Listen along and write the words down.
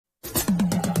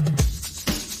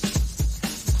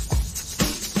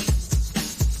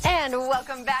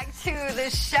welcome back to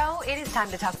the show. It is time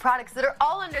to talk products that are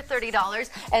all under $30,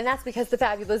 and that's because the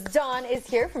fabulous Dawn is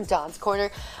here from Dawn's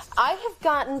Corner. I have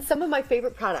gotten some of my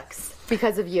favorite products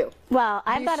because of you. Well,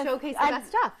 I've got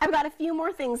a few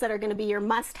more things that are going to be your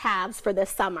must-haves for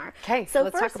this summer. Okay, so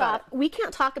let's first talk about off, we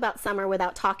can't talk about summer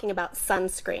without talking about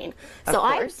sunscreen. So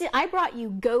I brought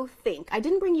you Go Think. I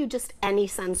didn't bring you just any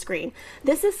sunscreen.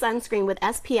 This is sunscreen with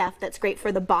SPF that's great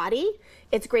for the body.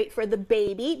 It's great for the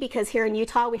baby because here in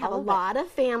Utah we have a lot of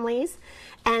families,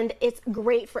 and it's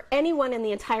great for anyone in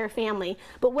the entire family.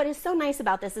 But what is so nice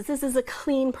about this is a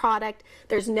clean product.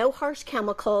 There's no harsh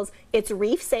chemicals. It's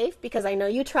reef safe because I know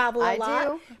you travel a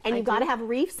lot, and you've got to have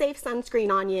reef safe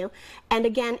sunscreen on you. And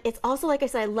again, it's also, like I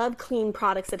said, I love clean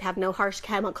products that have no harsh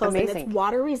chemicals. Amazing. And it's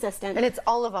water resistant. And it's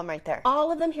all of them right there.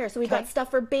 All of them here. So we've got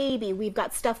stuff for baby, we've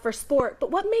got stuff for sport.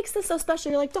 But what makes this so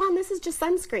special? You're like, Dawn, this is just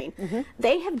sunscreen.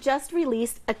 They have just released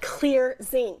a Clear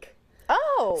Zinc.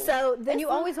 Oh, so and you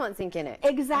always want zinc in it.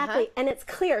 Exactly, and it's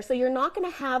clear, so you're not going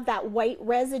to have that white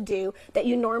residue that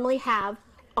you normally have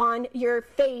on your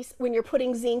face when you're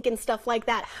putting zinc and stuff like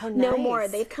that. No more.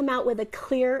 They've come out with a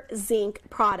Clear Zinc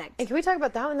product. And can we talk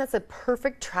about that one? That's a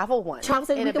perfect travel one.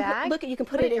 Travel, in a bag? Look, you can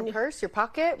put it in your purse, your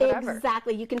pocket, whatever.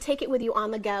 Exactly. You can take it with you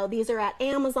on the go. These are at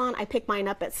Amazon. I picked mine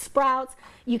up at Sprouts.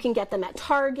 You can get them at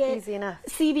Target. Easy enough.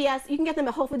 CVS. You can get them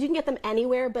at Whole Foods. You can get them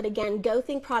anywhere. But again, Go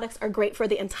Think products are great for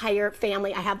the entire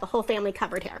family. I have the whole family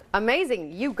covered here.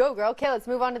 Amazing. You go, girl. Okay, let's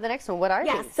move on to the next one. What are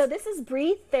these? So this is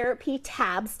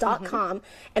breathetherapytabs.com,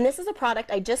 and this is a product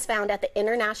I just found at the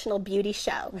International Beauty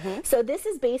Show. So this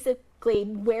is basically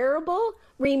wearable,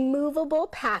 removable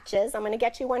patches. I'm going to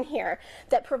get you one here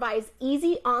that provides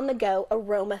easy on-the-go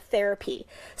aromatherapy.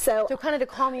 So kind of to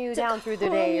calm you down through the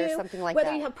day or something like that.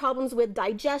 Whether you have problems with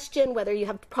digestion, whether you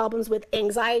have problems with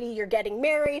anxiety, you're getting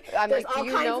married. There's all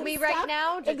kinds of me right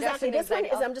now? Exactly. This one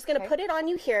is, I'm just going to put it on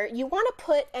you here. You want to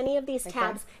put any of these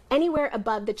tabs anywhere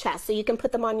above the chest. So you can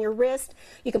put them on your wrist.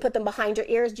 You can put them behind your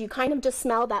ears. Do you kind of just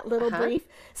smell that little brief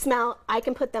smell? I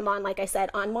can put them on, like I said,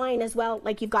 on mine as well.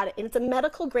 Like you've got it. And it's a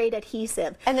medical grade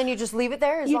adhesive. And then you just leave it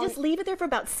there? You just leave it there for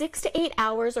about 6 to 8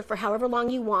 hours or for however long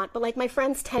you want. But like my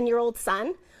friend's 10-year-old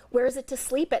son wears it to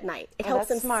sleep at night. It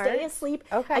helps him stay asleep.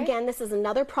 Again, this is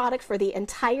another product for the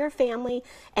entire family,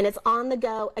 and it's on the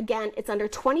go. Again, it's under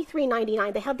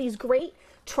 $23.99. They have these great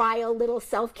trial little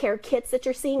self-care kits that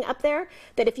you're seeing up there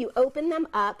that if you open them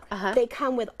up, they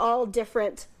come with all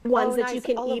different ones that you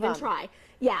can even try.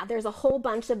 Yeah, there's a whole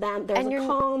bunch of them. There's a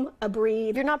calm, a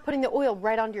breathe. You're not putting the oil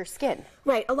right onto your skin.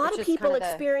 Right. A lot of people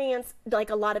experience like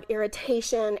a lot of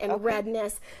irritation and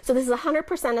redness. So this is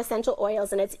 100% essential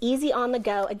oils, and it's easy on the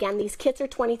go. Again, these kits are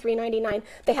 $23.99.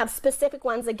 They have specific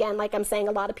ones. Again, like I'm saying,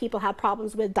 a lot of people have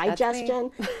problems with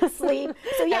digestion, sleep.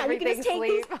 So yeah, you can just take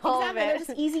these. Exactly. They're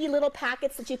just easy little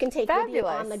packets that you can take with you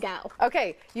on the go.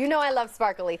 Okay. You know I love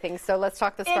sparkly things, so let's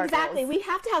talk the sparkles. Exactly. We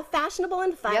have to have fashionable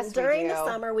and fun. During the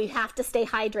summer, we have to stay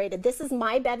hydrated. This is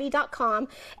mybevi.com,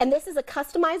 and this is a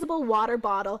customizable water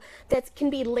bottle that can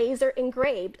be laser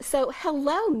engraved. So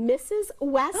hello, Mrs.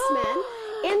 Westman,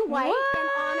 in white in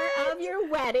honor of your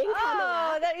wedding.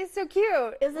 Oh, that is so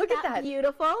cute. Look at that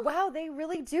beautiful? Wow, they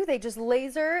really do. They just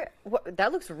laser.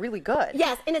 That looks really good.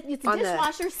 Yes, and it's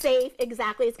dishwasher safe.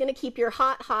 Exactly. It's going to keep your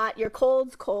hot hot, your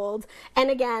colds cold. And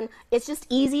again, it's just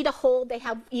easy to hold. They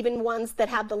have even ones that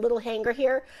have the little hanger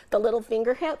here, the little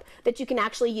finger hip that you can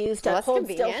actually use to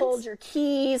hold your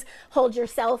keys, hold your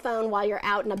cell phone while you're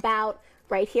out and about.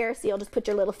 Right here, so you'll just put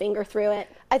your little finger through it.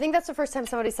 I think that's the first time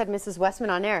somebody said Mrs. Westman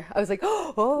on air. I was like,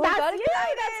 oh, that's you.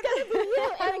 That's gonna be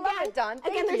you. And love it, Dawn.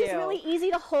 Thank you. They're just really easy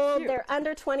to hold. Cute. They're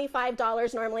under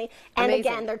 $25 normally, and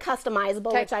again, they're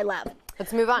customizable, which I love.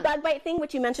 Let's move on. Bug bite thing,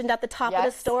 which you mentioned at the top of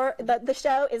the store, the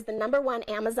show, is the #1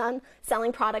 Amazon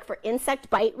selling product for insect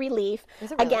bite relief.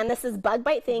 Again, this is bug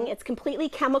bite thing. It's completely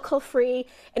chemical free,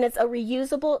 and it's a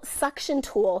reusable suction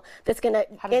tool that's gonna.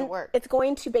 How does it work? It's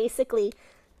going to basically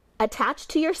attach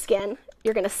to your skin.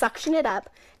 You're going to suction it up,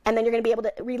 and then you're going to be able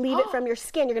to relieve it from your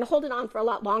skin. You're going to hold it on for a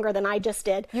lot longer than I just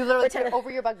did. You literally put it over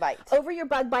your bug bite. Over your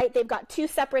bug bite. They've got 2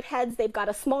 separate heads. They've got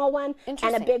a small one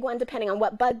and a big one, depending on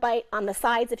what bug bite. On the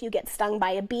sides, if you get stung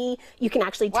by a bee, you can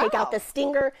actually take out the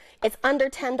stinger. It's under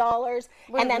 $10.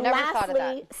 And then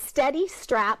lastly,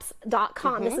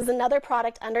 steadystraps.com. This is another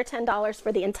product under $10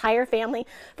 for the entire family.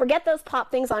 Forget those pop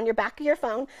things on your back of your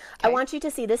phone. I want you to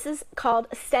see, this is called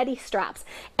Steady Straps.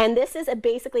 And this is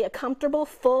basically a comfortable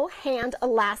full hand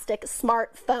elastic elastic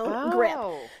smartphone grip.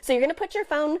 So you're going to put your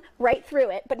phone right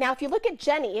through it. But now if you look at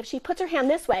Jenny, if she puts her hand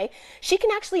this way, she can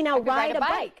actually now ride a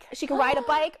bike. She can ride a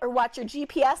bike or watch your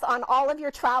GPS on all of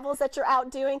your travels that you're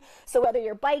out doing. So whether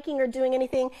you're biking or doing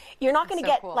anything, you're not going to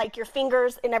get like your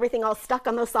fingers and everything all stuck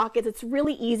on those sockets. It's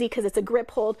really easy because it's a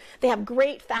grip hold. They have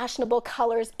great fashionable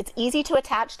colors. It's easy to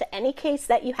attach to any case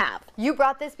that you have. You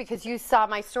brought this because you saw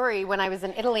my story when I was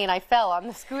in Italy and I fell on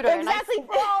the scooter. Exactly. And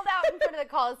I crawled out in front of the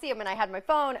Coliseum and I had my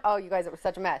phone. Oh, you guys, it was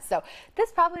such a mess. So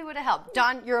this probably would have helped.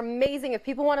 Dawn, you're amazing. If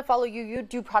people want to follow you, you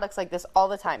do products like this all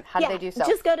the time. How do they do so?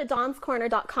 Just go to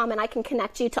dawnscorner.com and I can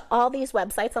connect you to all these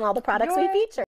websites and all the products we feature.